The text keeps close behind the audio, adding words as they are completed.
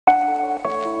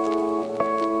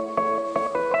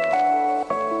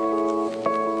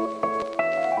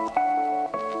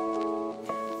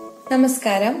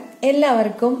നമസ്കാരം,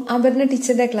 എല്ലാവർക്കും അപർണ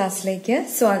ടീച്ചറുടെ ക്ലാസ്സിലേക്ക്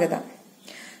സ്വാഗതം.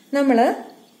 നമ്മള്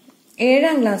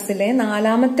 7ാം ക്ലാസ്സിലെ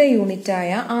 4ാമത്തെ യൂണിറ്റായ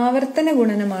ആവർത്തന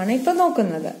ഗുണനമാണ് ഇപ്പൊ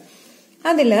നോക്കുന്നത്.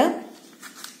 അതില്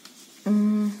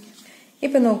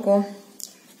ഇപ്പൊ നോക്കൂ,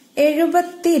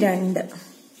 72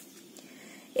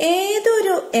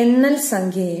 ഏതൊരു എണ്ണൽ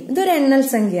സംഖ്യയെയും, ഇതൊരു എണ്ണൽ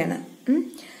സംഖ്യയാണ്,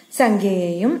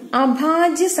 സംഖ്യയെയും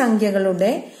അഭാജ്യ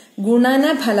സംഖ്യകളുടെ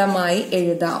ഗുണനഫലമായി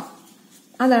എഴുതാം.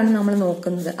 അതാണ് നമ്മൾ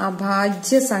നോക്കുന്നത്.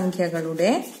 അഭാജ്യ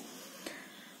സംഖ്യകളുടെ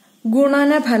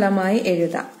ഗുണനഫലമായി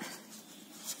എഴുതാം.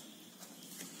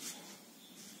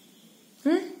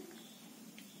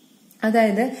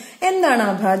 അതായത് എന്താണ്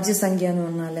അഭാജ്യ സംഖ്യ എന്ന്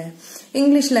പറഞ്ഞാല്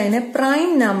ഇംഗ്ലീഷിൽ അതിനെ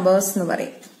പ്രൈം നമ്പേഴ്സ് എന്ന്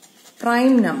പറയും.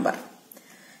 പ്രൈം നമ്പർ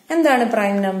എന്താണ്?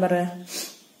 പ്രൈം നമ്പർ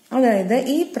അതായത്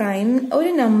ഈ പ്രൈം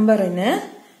ഒരു നമ്പറിന്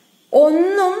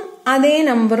ഒന്നും അതേ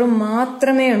നമ്പറും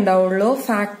മാത്രമേ ഉണ്ടാവുള്ളൂ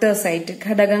ഫാക്ടേഴ്സ് ആയിട്ട്,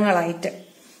 ഘടകങ്ങളായിട്ട്.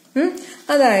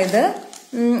 അതായത്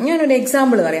ഞാനൊരു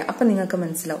എക്സാമ്പിൾ പറയാം, അപ്പൊ നിങ്ങൾക്ക്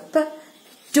മനസ്സിലാവും. ഇപ്പൊ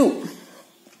 2,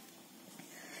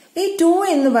 ഈ 2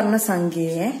 എന്ന് പറഞ്ഞ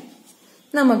സംഖ്യയെ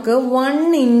നമുക്ക് 1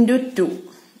 into 2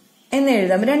 എന്ന്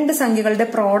എഴുതാം. രണ്ട് സംഖ്യകളുടെ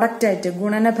പ്രോഡക്റ്റ് ആയിട്ട്,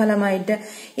 ഗുണനഫലമായിട്ട്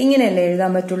ഇങ്ങനെയല്ലേ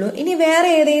എഴുതാൻ പറ്റുള്ളൂ. ഇനി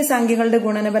വേറെ ഏതെങ്കിലും സംഖ്യകളുടെ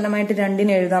ഗുണനഫലമായിട്ട്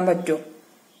 2 എഴുതാൻ പറ്റുമോ?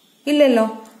 ഇല്ലല്ലോ.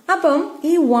 അപ്പം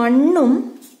ഈ 1ഉം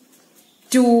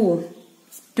 2ഉം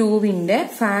 2വിന്റെ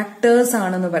ഫാക്ടേഴ്സ്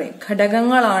ആണെന്ന് പറയും,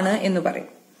 ഘടകങ്ങളാണ് എന്ന്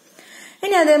പറയും.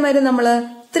 ഇനി അതേമാതിരി നമ്മള്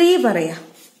 3 പറയാം.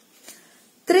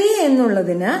 3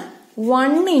 എന്നുള്ളതിന്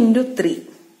 1 into 3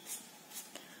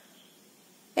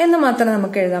 എന്ന് മാത്രമേ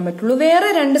നമുക്ക് എഴുതാൻ പറ്റുള്ളൂ. വേറെ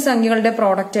രണ്ട് സംഖ്യകളുടെ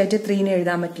പ്രോഡക്റ്റ് ആയിട്ട് 3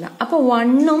 എഴുതാൻ പറ്റില്ല. അപ്പൊ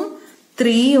 1ഉം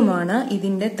 3യുമാണ്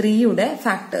ഇതിന്റെ 3യുടെ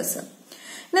ഫാക്ടേഴ്സ്.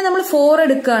 ഇനി നമ്മൾ 4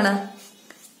 എടുക്കുകയാണ്.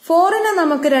 4നെ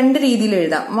നമുക്ക് രണ്ട് രീതിയിൽ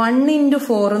എഴുതാം. 1 into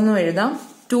 4 എന്നും എഴുതാം,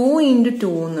 2 into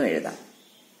 2 എന്നും എഴുതാം,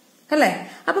 അല്ലെ?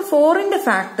 അപ്പൊ 4ന്റെ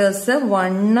ഫാക്ടേഴ്സ്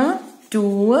 1,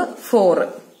 2, 4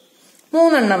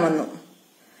 മൂന്നെണ്ണം വന്നു,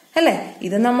 അല്ലെ?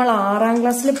 ഇത് നമ്മൾ 6ാം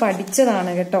ക്ലാസ്സിൽ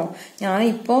പഠിച്ചതാണ് കേട്ടോ. ഞാൻ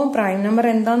ഇപ്പോ പ്രൈം നമ്പർ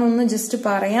എന്താണെന്നൊന്ന് ജസ്റ്റ്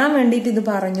പറയാൻ വേണ്ടിയിട്ട് ഇത്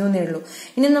പറഞ്ഞു എന്നേ ഉള്ളൂ.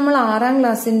 ഇനി നമ്മൾ 6ാം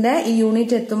ക്ലാസ്സിന്റെ ഈ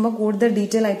യൂണിറ്റ് എത്തുമ്പോൾ കൂടുതൽ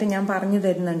ഡീറ്റെയിൽ ആയിട്ട് ഞാൻ പറഞ്ഞു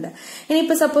തരുന്നുണ്ട്.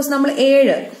 ഇനിയിപ്പോ സപ്പോസ് നമ്മൾ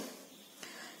 7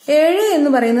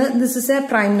 എന്ന് പറയുന്നത് this is A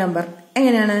prime number.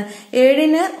 എങ്ങനെയാണ്?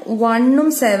 7ന് 1ഉം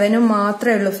 7ഉം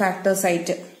മാത്രമേ ഉള്ളൂ ഫാക്ടേഴ്സ്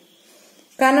ആയിട്ട്.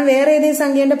 കാരണം വേറെ ഏതെങ്കിലും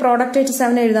സംഖ്യന്റെ പ്രോഡക്റ്റ് ആയിട്ട്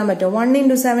 7 എഴുതാൻ പറ്റുമോ? 1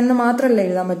 into 7 മാത്രമല്ലേ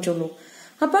എഴുതാൻ പറ്റുള്ളൂ.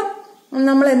 അപ്പം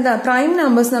നമ്മൾ എന്താ പ്രൈം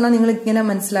നമ്പേഴ്സ് എന്ന് പറഞ്ഞാൽ നിങ്ങൾ ഇങ്ങനെ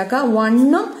മനസ്സിലാക്കുക,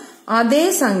 1ഉം അതേ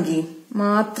സംഖ്യയും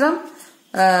മാത്രം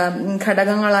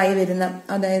ഘടകങ്ങളായി വരുന്ന,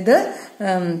 അതായത്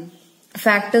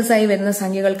ഫാക്ടേഴ്സ് ആയി വരുന്ന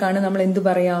സംഖ്യകൾക്കാണ് നമ്മൾ എന്ത്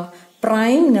പറയാ?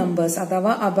 പ്രൈം നമ്പേഴ്സ്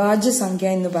അഥവാ അഭാജ്യ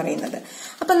സംഖ്യ എന്ന് പറയുന്നത്.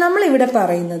 അപ്പൊ നമ്മൾ ഇവിടെ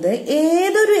പറയുന്നത്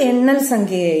ഏതൊരു എണ്ണൽ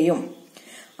സംഖ്യയെയും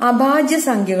അഭാജ്യ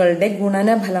സംഖ്യകളുടെ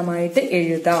ഗുണനഫലമായിട്ട്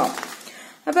എഴുതാം.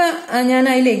 അപ്പൊ ഞാൻ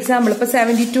അതിൽ എക്സാമ്പിൾ ഇപ്പൊ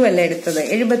 72 അല്ലേ എടുത്തത്.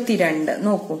 72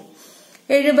 നോക്കൂ.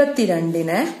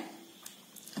 72ന്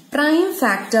പ്രൈം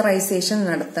ഫാക്ടറൈസേഷൻ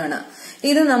നടത്തുകയാണ്.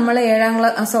 ഇത് നമ്മൾ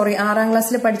 6ാം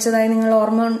ക്ലാസ്സിൽ പഠിച്ചതായി നിങ്ങൾ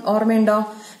ഓർമ്മയുണ്ടോ?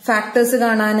 ഫാക്ടേഴ്സ്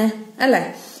കാണാന്, അല്ലെ?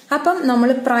 അപ്പം നമ്മൾ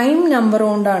പ്രൈം നമ്പർ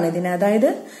കൊണ്ടാണ് ഇതിനെ, അതായത്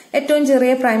ഏറ്റവും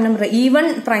ചെറിയ പ്രൈം നമ്പർ, ഈവൺ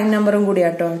പ്രൈം നമ്പറും കൂടി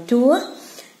കേട്ടോ, 2,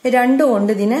 2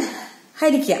 കൊണ്ട് ഇതിനെ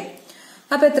ഹരിക്കാം.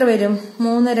 അപ്പൊ എത്ര വരും?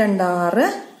 3, 2,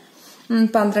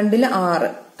 6, 12 6,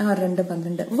 6, 2,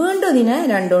 12. വീണ്ടും ഇതിനെ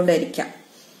 2 കൊണ്ട് ഹരിക്കാം.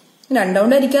 2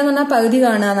 കൊണ്ട് ഹരിക്കാന്ന് പറഞ്ഞാൽ പകുതി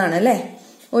കാണാന്നാണ്, അല്ലെ?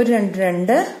 1, 2,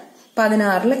 2,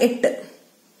 16 8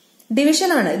 ഡിവിഷൻ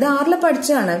ആണ്. ഇത് 6ൽ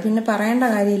പഠിച്ചതാണ്, പിന്നെ പറയേണ്ട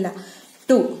കാര്യമില്ല.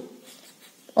 2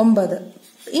 9.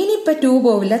 ഇനിയിപ്പൊ 2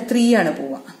 പോവില്ല, 3 ആണ്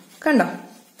പോവാ. കണ്ടോ?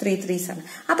 3 3s ആണ്.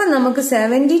 അപ്പൊ നമുക്ക്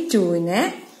 72നെ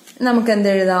നമുക്ക്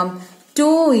എന്തെഴുതാം?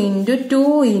 2 into 2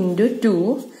 into 2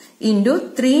 into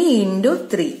 3 into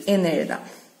 3 എന്ന് എഴുതാം.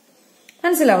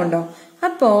 മനസ്സിലാവുണ്ടോ?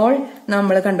 അപ്പോൾ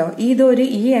നമ്മൾ കണ്ടോ, ഇതൊരു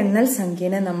ഈ എണ്ണൽ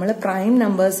സംഖ്യനെ നമ്മൾ പ്രൈം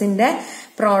നമ്പേഴ്സിന്റെ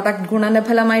പ്രോഡക്റ്റ്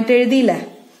ഗുണനഫലമായിട്ട് എഴുതിയില്ലേ?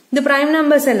 ഇത് പ്രൈം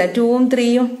നമ്പേഴ്സ് അല്ലേ, 2ഉം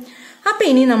 3യും. അപ്പൊ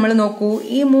ഇനി നമ്മൾ നോക്കൂ,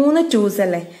 ഈ 3 2s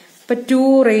അല്ലേ? ഇപ്പൊ 2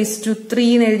 raised to 3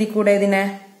 എന്ന് എഴുതിക്കൂടെ ഇതിനെ?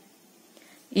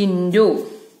 ഇൻറ്റു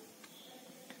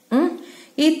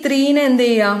ഈ 3നെ എന്ത്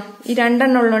ചെയ്യാം? ഈ 2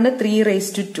 എണ്ണം ഉള്ളതുകൊണ്ട് 3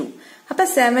 raised to 2. അപ്പൊ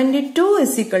 72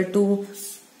 is equal to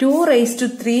 2 raised to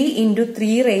 3 into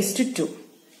 3 raised to 2.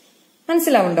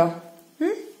 മനസ്സിലാവുണ്ടോ?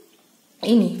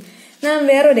 ഇനി ഞാൻ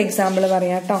വേറൊരു എക്സാമ്പിൾ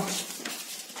പറയാം കേട്ടോ.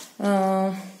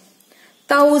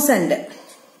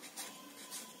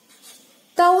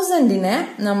 1000നെ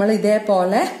നമ്മൾ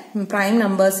ഇതേപോലെ പ്രൈം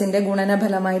നമ്പേഴ്സിന്റെ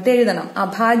ഗുണനഫലമായിട്ട് എഴുതണം.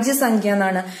 അഭാജ്യ സംഖ്യ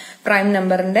എന്നാണ് പ്രൈം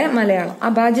നമ്പറിന്റെ മലയാളം.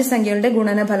 അഭാജ്യ സംഖ്യകളുടെ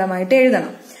ഗുണനഫലമായിട്ട്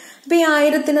എഴുതണം. അപ്പൊ ഈ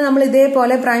 1000ന് നമ്മൾ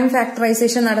ഇതേപോലെ പ്രൈം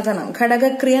ഫാക്ടറൈസേഷൻ നടത്തണം,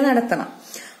 ഘടകക്രിയ നടത്തണം.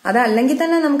 അതല്ലെങ്കിൽ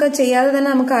തന്നെ നമുക്ക് ചെയ്യാതെ തന്നെ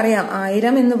നമുക്കറിയാം,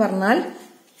 1000 എന്ന് പറഞ്ഞാൽ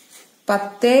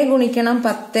 10 ഗുണിക്കണം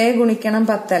 10 ഗുണിക്കണം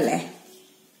 10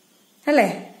 അല്ലേ?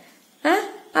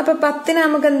 അപ്പൊ 10നെ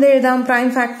നമുക്ക് എന്ത് എഴുതാം? പ്രൈം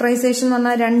ഫാക്ടറൈസേഷൻ എന്ന്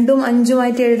പറഞ്ഞാൽ 2ഉം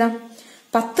 5ഉമായിട്ട് എഴുതാം.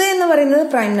 10 എന്ന് പറയുന്നത്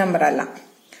പ്രൈം നമ്പർ അല്ല.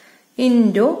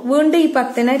 ഇൻറ്റു വീണ്ടും ഈ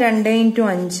 10നെ 2 ഇൻറ്റു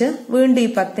 5, വീണ്ടും ഈ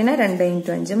 10നെ 2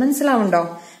 ഇൻറ്റു 5. മനസ്സിലാവുണ്ടോ?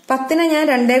 10നെ ഞാൻ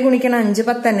 2 ഗുണിക്കണം 5,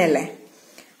 10 തന്നെയല്ലേ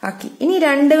ആക്കി. ഇനി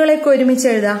രണ്ടുകളൊക്കെ ഒരുമിച്ച്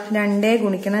എഴുതാം. 2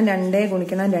 ഗുണിക്കണം 2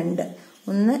 ഗുണിക്കണം 2,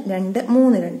 1 2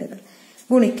 3 രണ്ടുകൾ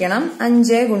ഗുണിക്കണം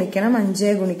 5 ഗുണിക്കണം 5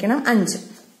 ഗുണിക്കണം 5.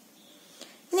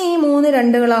 ഇനി ഈ 3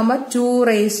 രണ്ടുകളാകുമ്പോ 2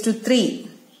 raised to 3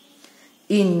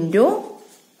 into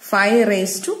 5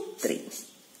 raised to 3.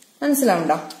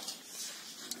 മനസ്സിലാവുണ്ടോ?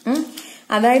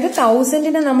 അതായത്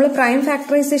 1000നെ നമ്മൾ പ്രൈം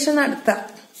ഫാക്ടറൈസേഷൻ നടത്താം.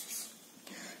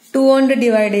 2 കൊണ്ട്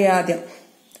ഡിവൈഡ് ചെയ്യുക ആദ്യം.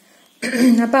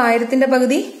 അപ്പൊ 1000ന്റെ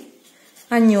പകുതി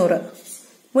 500,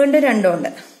 വീണ്ടും 2 കൊണ്ട്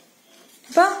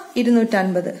അപ്പൊ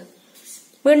 250,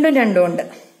 വീണ്ടും 2 കൊണ്ട്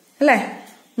അല്ലെ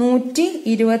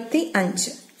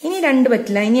 125. ഇനി 2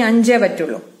 പറ്റില്ല, ഇനി 5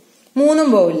 പറ്റുള്ളൂ. 3ഉം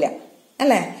പോവില്ല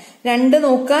അല്ലെ. 2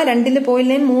 നോക്കുക, 2ൽ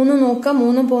പോയില്ലേ. 3 നോക്കുക,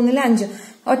 3 പോകുന്നില്ല. 5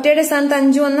 ഒറ്റയുടെ സ്ഥാനത്ത്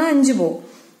 5 വന്നാൽ 5 പോവും.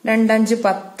 2 5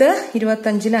 10,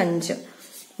 25ൽ 5,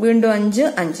 വീണ്ടും 5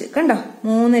 5. കണ്ടോ?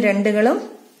 3 രണ്ടുകളും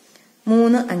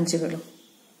 3 5കളും.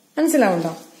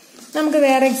 മനസ്സിലാവുണ്ടോ? നമുക്ക്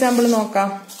വേറെ എക്സാമ്പിൾ നോക്കാം.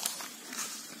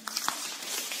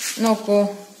 നോക്കൂ,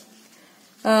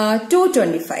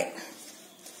 225.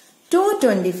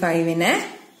 225നെ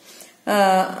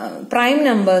പ്രൈം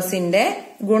നമ്പേഴ്സിന്റെ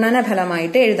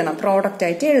ഗുണനഫലമായിട്ട് എഴുതണം, പ്രോഡക്റ്റ്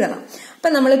ആയിട്ട് എഴുതണം. അപ്പൊ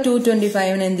നമ്മൾ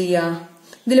 225ന് എന്ത് ചെയ്യാ?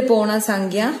 ഇതിൽ പോണ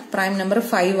സംഖ്യ പ്രൈം നമ്പർ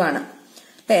 5 ആണ്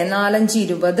അല്ലെ. 4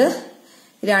 5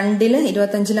 20, 2ൽ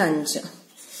 25ൽ 5,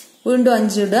 വീണ്ടും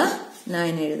 5 ഇടുക,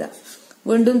 9 എഴുതുക,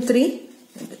 വീണ്ടും 3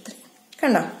 3.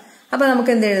 കണ്ടോ? അപ്പൊ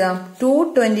നമുക്ക് എന്ത് എഴുതാം?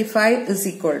 225 is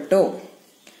equal to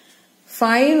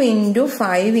 5 into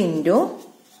 5 into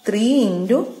 3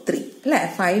 into 3 അല്ലെ.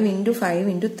 5 into 5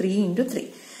 into 3 into 3.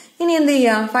 ഇനി എന്ത്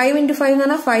ചെയ്യാ? 5 into 5 എന്ന്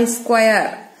പറഞ്ഞാൽ 5 സ്ക്വയർ,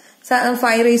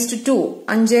 5 raised to 2,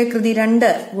 5 കൃതി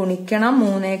 2 ഗുണിക്കണം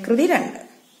 3 കൃതി 2.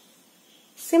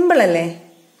 സിമ്പിൾ അല്ലേ?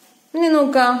 ഇനി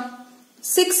നോക്കാം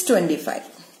 625.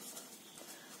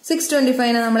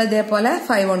 625നെ നമ്മൾ ഇതേപോലെ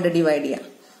 5 കൊണ്ട് ഡിവൈഡ് ചെയ്യാം.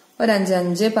 ഒരു 5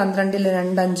 5, 12ൽ 2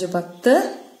 5 10,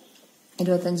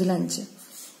 25ൽ 5,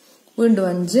 വീണ്ടും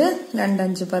 5 2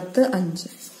 5 10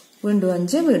 5, വീണ്ടും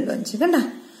 5 വീണ്ടും 5. കണ്ട?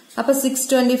 അപ്പൊ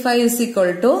 625 is equal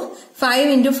to 5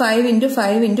 into 5 into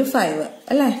 5 into 5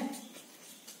 അല്ലേ,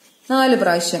 4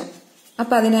 പ്രാവശ്യം.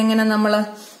 അപ്പൊ അതിനെങ്ങനെ നമ്മള്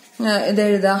ഇത്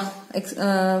എഴുതാ?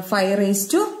 5 raised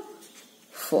to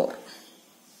 4.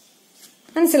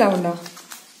 മനസ്സിലാവുണ്ടോ?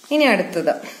 ഇനി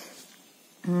അടുത്തത്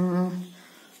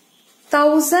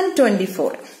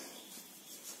 1024.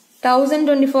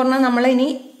 1024 നമ്മൾ ഇനി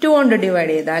 2 കൊണ്ട്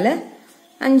ഡിവൈഡ് ചെയ്താല്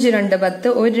 5 2 10,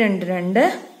 1 2 2,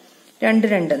 2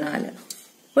 2 4,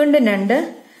 വീണ്ടും 2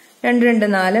 2 2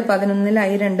 4, 11ൽ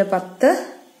I 2 10,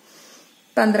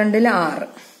 12ൽ 6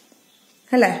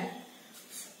 അല്ലെ.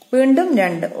 വീണ്ടും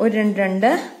 2 1 2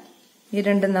 2,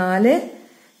 2 4,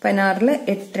 16ൽ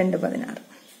 8 2 16,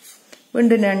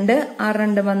 വീണ്ടും 2 6 2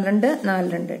 12, 4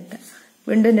 2 8,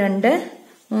 വീണ്ടും 2 3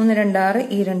 2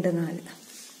 6, 2 4,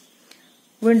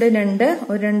 വീണ്ടും 2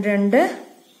 1 2 2,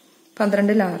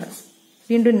 12ൽ 6,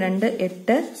 വീണ്ടും 2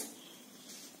 8,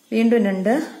 വീണ്ടും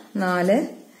 2 4.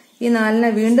 ഈ 4നെ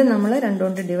വീണ്ടും നമ്മൾ 2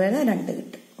 കൊണ്ട് ഡിവൈഡ് 2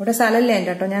 കിട്ടും. ഇവിടെ സ്ഥലമല്ലേ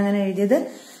എൻ്റെ കേട്ടോ ഞാൻ അങ്ങനെ എഴുതിയത്.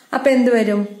 അപ്പൊ എന്ത്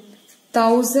വരും?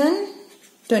 1024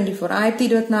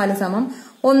 1024 സമം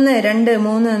 1 2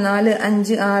 3 4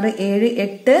 5 6 7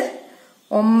 8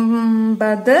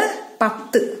 9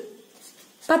 10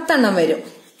 10 വരും.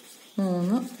 3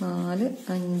 4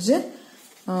 5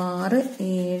 6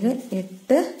 7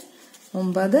 8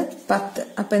 9 10.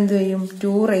 അപ്പൊ എന്ത് ചെയ്യും?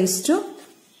 2 raised to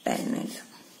 10.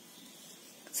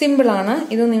 സിമ്പിൾ ആണ്.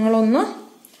 ഇത് നിങ്ങളൊന്ന്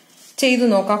ചെയ്തു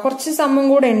നോക്കാം. കുറച്ച് സമയം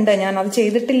കൂടെ ഉണ്ട്, ഞാൻ അത്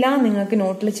ചെയ്തിട്ടില്ല. നിങ്ങൾക്ക്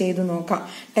നോട്ടിൽ ചെയ്തു നോക്കാം.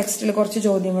 ടെക്സ്റ്റിൽ കുറച്ച്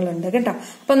ചോദ്യങ്ങളുണ്ട് കേട്ടോ.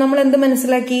 അപ്പൊ നമ്മൾ എന്ത്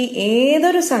മനസ്സിലാക്കി?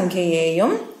 ഏതൊരു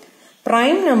സംഖ്യയെയും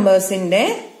പ്രൈം നമ്പേഴ്സിന്റെ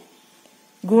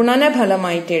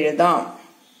ഗുണനഫലമായിട്ട് എഴുതാം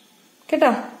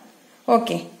കേട്ടോ.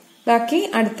 ഓക്കെ, ബാക്കി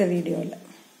അടുത്ത വീഡിയോയിൽ.